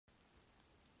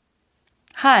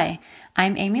Hi,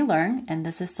 I'm Amy Learn, and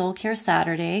this is Soul Care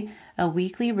Saturday, a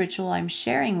weekly ritual I'm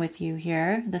sharing with you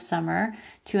here this summer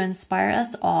to inspire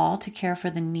us all to care for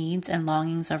the needs and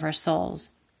longings of our souls.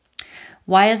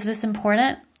 Why is this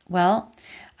important? Well,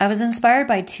 I was inspired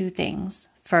by two things.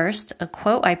 First, a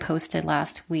quote I posted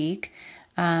last week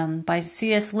by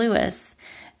C.S. Lewis,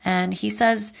 and he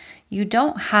says, "You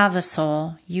don't have a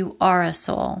soul, you are a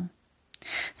soul."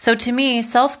 So to me,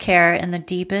 self-care in the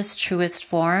deepest, truest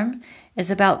form is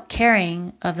about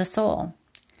caring of the soul.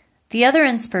 The other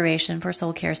inspiration for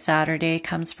Soul Care Saturday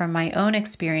comes from my own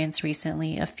experience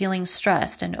recently of feeling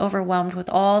stressed and overwhelmed with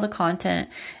all the content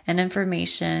and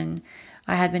information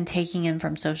I had been taking in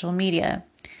from social media.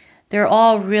 They're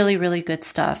all really, really good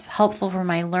stuff, helpful for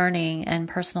my learning and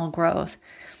personal growth.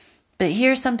 But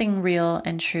here's something real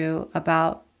and true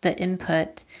about the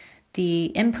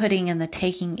inputting and the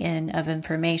taking in of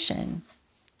information.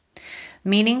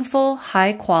 Meaningful,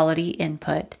 high-quality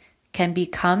input can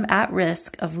become at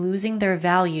risk of losing their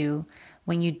value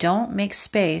when you don't make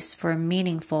space for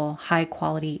meaningful,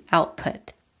 high-quality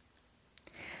output.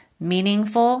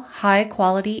 Meaningful,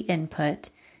 high-quality input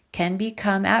can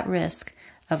become at risk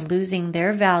of losing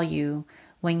their value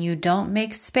when you don't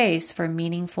make space for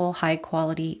meaningful,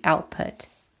 high-quality output.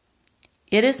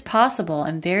 It is possible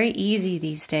and very easy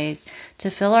these days to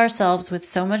fill ourselves with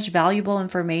so much valuable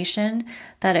information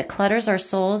that it clutters our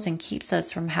souls and keeps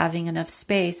us from having enough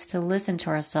space to listen to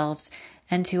ourselves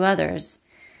and to others.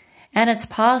 And it's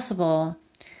possible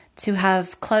to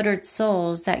have cluttered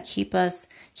souls that keep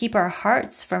our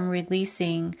hearts from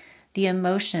releasing the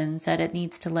emotions that it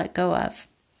needs to let go of.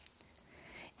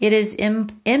 It is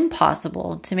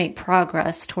impossible to make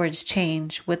progress towards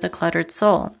change with a cluttered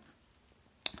soul.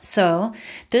 So,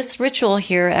 this ritual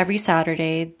here every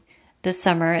Saturday this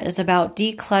summer is about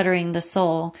decluttering the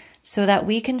soul so that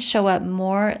we can show up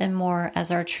more and more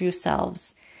as our true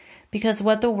selves. Because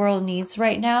what the world needs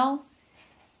right now,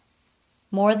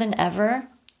 more than ever,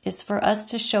 is for us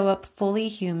to show up fully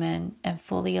human and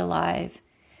fully alive.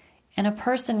 And a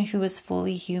person who is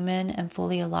fully human and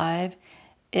fully alive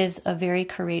is a very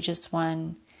courageous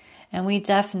one. And we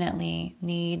definitely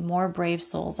need more brave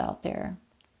souls out there.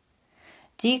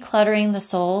 Decluttering the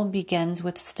soul begins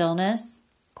with stillness,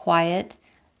 quiet,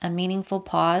 a meaningful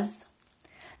pause.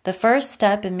 The first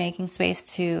step in making space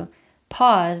to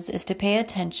pause is to pay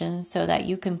attention so that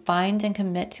you can find and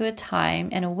commit to a time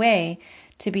and a way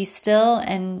to be still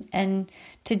and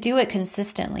to do it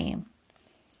consistently.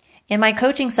 In my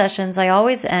coaching sessions, I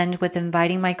always end with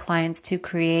inviting my clients to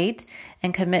create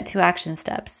and commit to action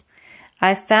steps.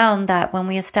 I've found that when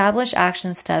we establish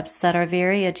action steps that are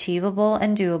very achievable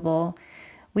and doable,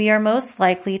 we are most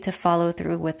likely to follow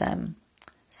through with them.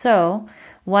 So,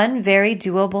 one very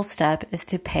doable step is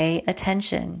to pay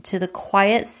attention to the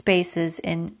quiet spaces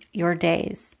in your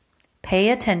days. Pay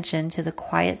attention to the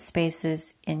quiet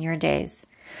spaces in your days.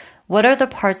 What are the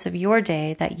parts of your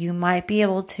day that you might be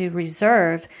able to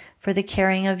reserve for the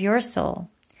caring of your soul?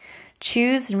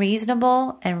 Choose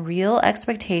reasonable and real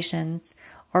expectations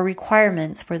or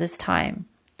requirements for this time.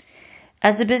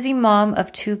 As a busy mom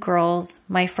of 2 girls,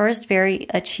 my first very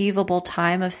achievable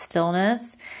time of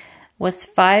stillness was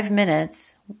 5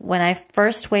 minutes when I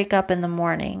first wake up in the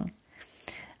morning.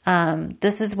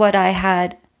 This is what I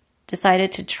had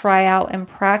decided to try out and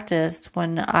practice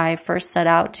when I first set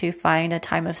out to find a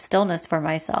time of stillness for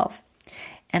myself.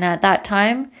 And at that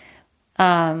time,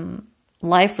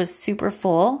 life was super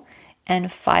full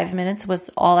and 5 minutes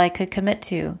was all I could commit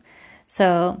to.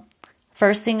 So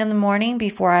first thing in the morning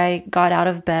before I got out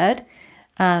of bed,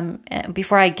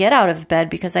 before I get out of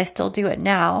bed, because I still do it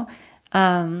now,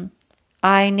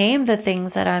 I name the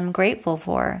things that I'm grateful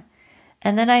for.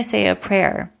 And then I say a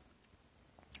prayer.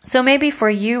 So maybe for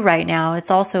you right now,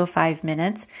 it's also 5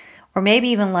 minutes, or maybe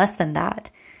even less than that.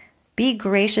 Be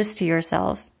gracious to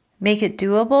yourself. Make it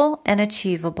doable and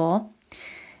achievable.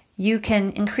 You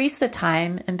can increase the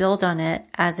time and build on it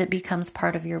as it becomes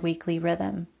part of your weekly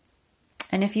rhythm.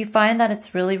 And if you find that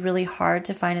it's really, really hard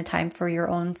to find a time for your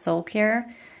own soul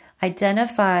care,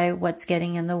 identify what's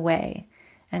getting in the way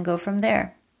and go from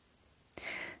there.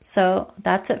 So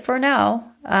that's it for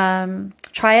now.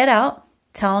 Try it out.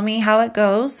 Tell me how it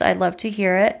goes. I'd love to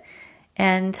hear it.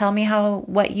 And tell me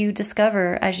what you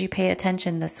discover as you pay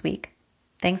attention this week.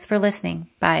 Thanks for listening.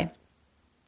 Bye.